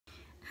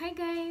Hi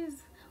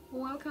guys,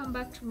 welcome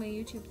back to my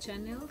YouTube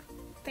channel.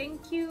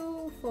 Thank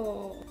you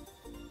for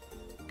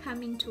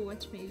coming to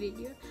watch my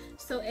video.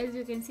 So as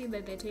you can see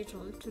by the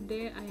title,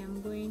 today I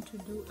am going to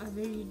do a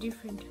very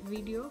different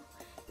video,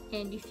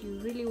 and if you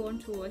really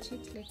want to watch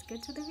it, let's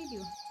get to the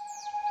video.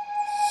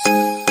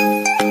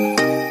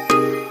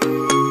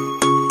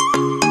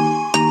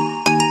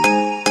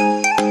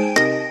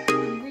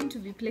 I'm going to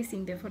be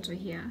placing the photo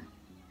here,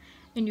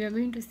 and you are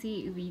going to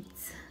see if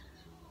it's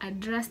a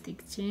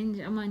drastic change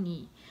ama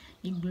ni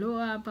glow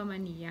up ama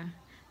ni ya.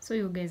 So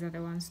you guys are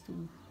the ones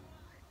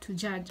to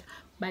judge,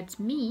 but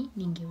me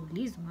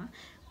ningeulizwa,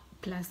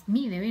 plus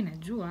me the way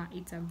najua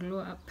it's a glow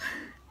up.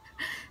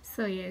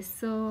 So yes,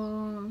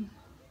 so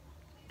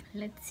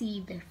let's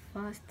see the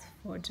first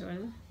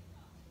photo.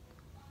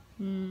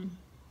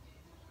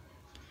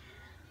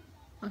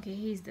 Okay,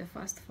 here's the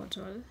first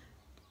photo.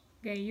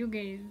 You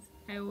guys,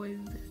 I was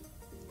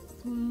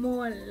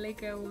small,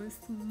 like I was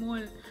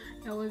small.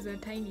 I was a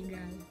tiny girl.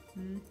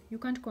 You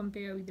can't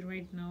compare with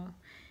right now.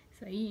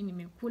 So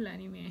nimekula,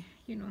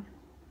 you know,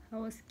 I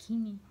was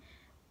skinny.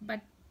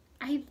 But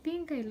I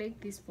think I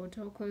like this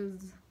photo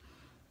because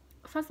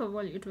first of all,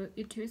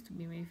 it used to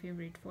be my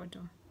favorite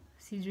photo.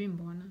 Sijui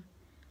mbona.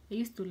 I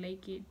used to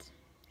like it.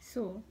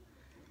 So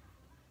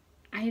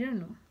I don't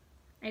know.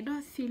 I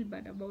don't feel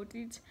bad about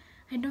it.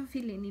 I don't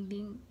feel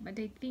anything, but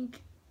I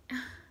think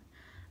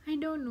I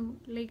don't know,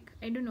 like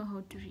I don't know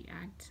how to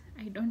react.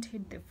 I don't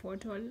hate the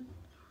photo.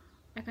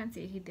 I can't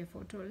say I hate the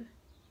photo.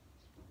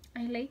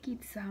 I like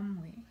it some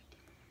way.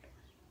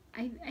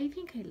 I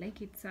think I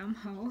like it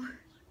somehow.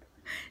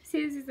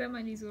 Siwezi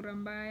sema ni sura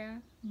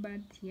mbaya,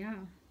 but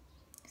yeah.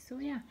 So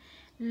yeah,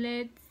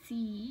 let's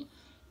see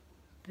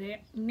the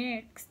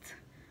next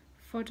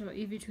photo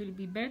if it will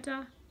be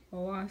better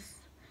or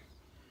worse.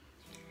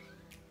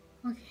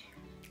 Okay.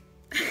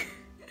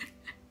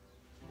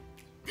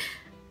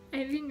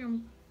 I think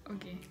I'm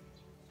okay.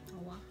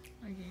 Oh wow.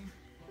 Okay.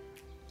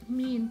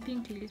 Me in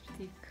pink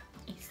lipstick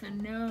is a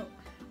no.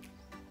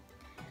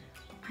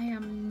 I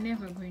am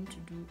never going to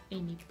do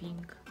any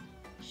pink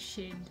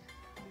shade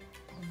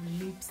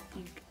of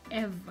lipstick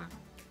ever.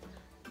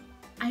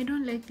 I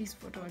don't like this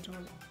photo at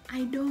all.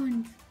 I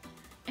don't.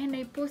 And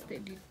I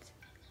posted it.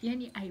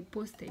 Yani I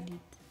posted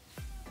it.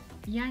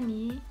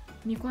 Yani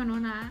nilikuwa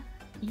naona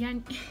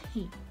yani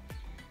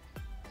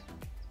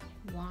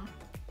wow.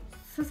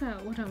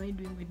 Sasa what am I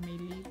doing with my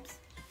lips?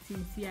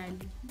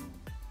 Sincerely.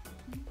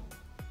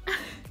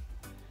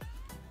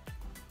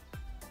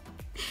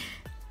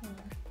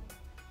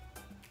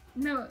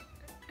 No.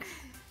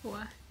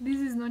 Wow. This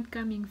is not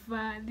coming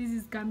far. This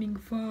is coming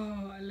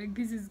far. Like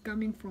this is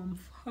coming from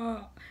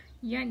far.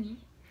 Yani.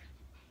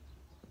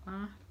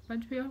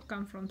 But we all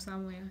come from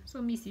somewhere.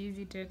 So mi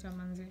siwezi teta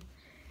manze.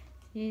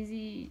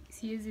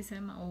 Siwezi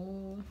sema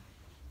oh,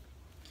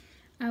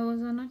 I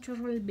was a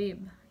natural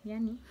babe.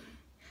 Yani.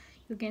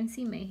 You can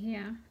see my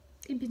hair.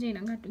 Hii picha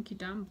inakaa tu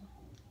kitambo.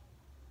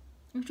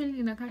 Actually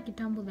inakaa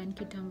kitambo than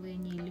kitambo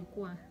yenye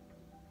ilikuwa.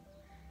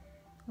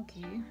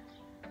 Okay.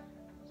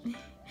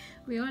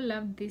 We all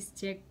love this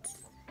checked,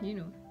 you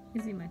know,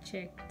 hizi ma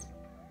checked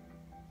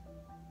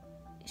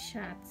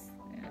shirts.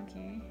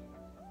 Okay.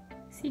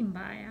 Si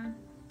mbaya.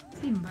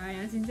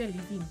 Sincerely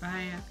si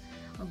mbaya.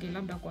 Okay,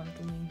 labda kwa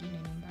mtu mwingine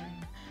ni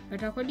mbaya.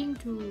 But according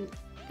to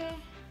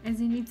as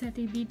in it's a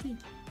TBT.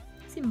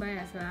 Si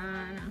mbaya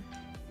sana.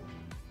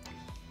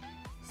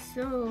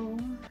 So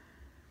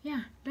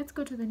yeah, let's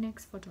go to the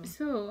next photo.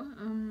 So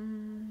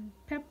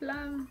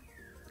peplum.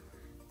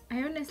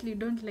 I honestly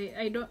don't like.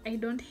 I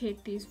don't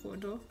hate this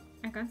photo.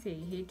 I can't say I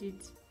hate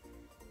it.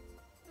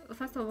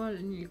 First of all,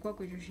 nilikuwa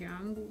kwa joshi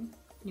yangu,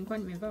 nilikuwa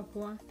nimevaa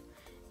poa,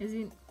 as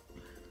in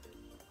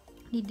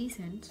ni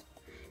decent.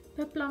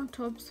 Peplum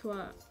tops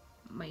were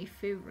my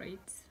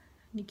favorites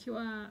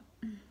nikiwa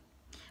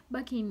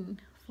back in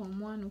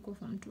form 1 uko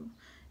form 2.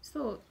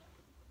 So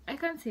I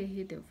can't say I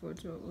hate the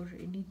photo or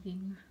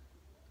anything.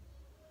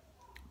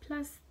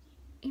 Plus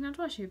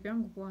inatoa shape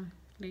yangu poa,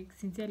 like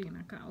sincerely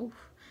inakaa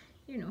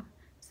you know.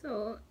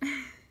 So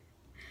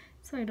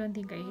I don't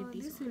think I hate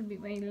this. This will be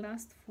my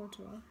last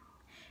photo.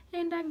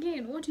 And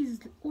again, what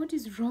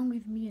is wrong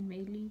with me and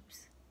my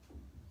lips?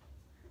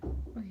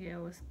 Okay, I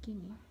was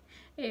skinny.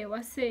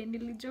 Wase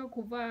nilijua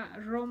kuvaa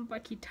rompa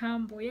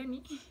kitambo,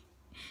 yani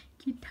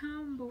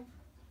kitambo.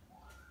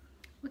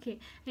 Okay,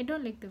 I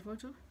don't like the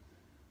photo.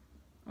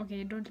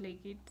 Okay, I don't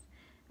like it.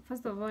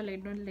 First of all, I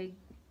don't like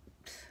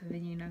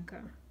venye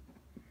inakaa.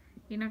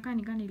 Inakaa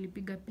nika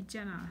nilipiga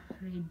picha na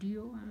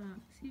radio ama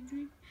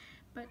sijui.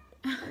 But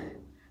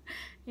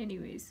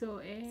anyway, so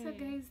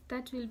guys,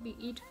 that will be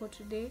it for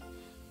today.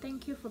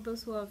 Thank you for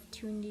those who have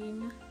tuned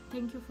in.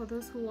 Thank you for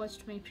those who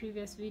watched my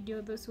previous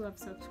video, those who have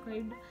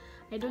subscribed.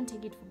 I don't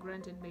take it for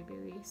granted, by the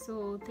way.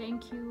 So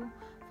thank you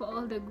for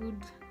all the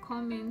good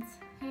comments.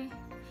 Hey,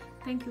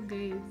 thank you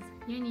guys.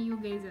 Yani, you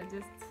guys are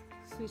just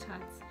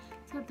sweethearts.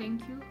 So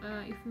thank you.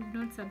 If you've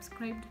not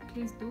subscribed,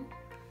 please do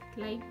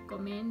like,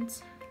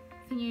 comment,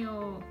 finger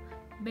your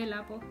bell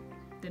up,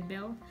 the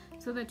bell,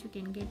 so that you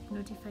can get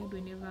notified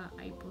whenever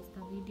I post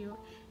a video.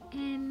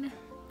 And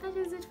that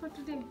is it for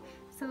today.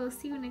 So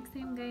see you next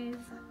time,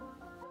 guys.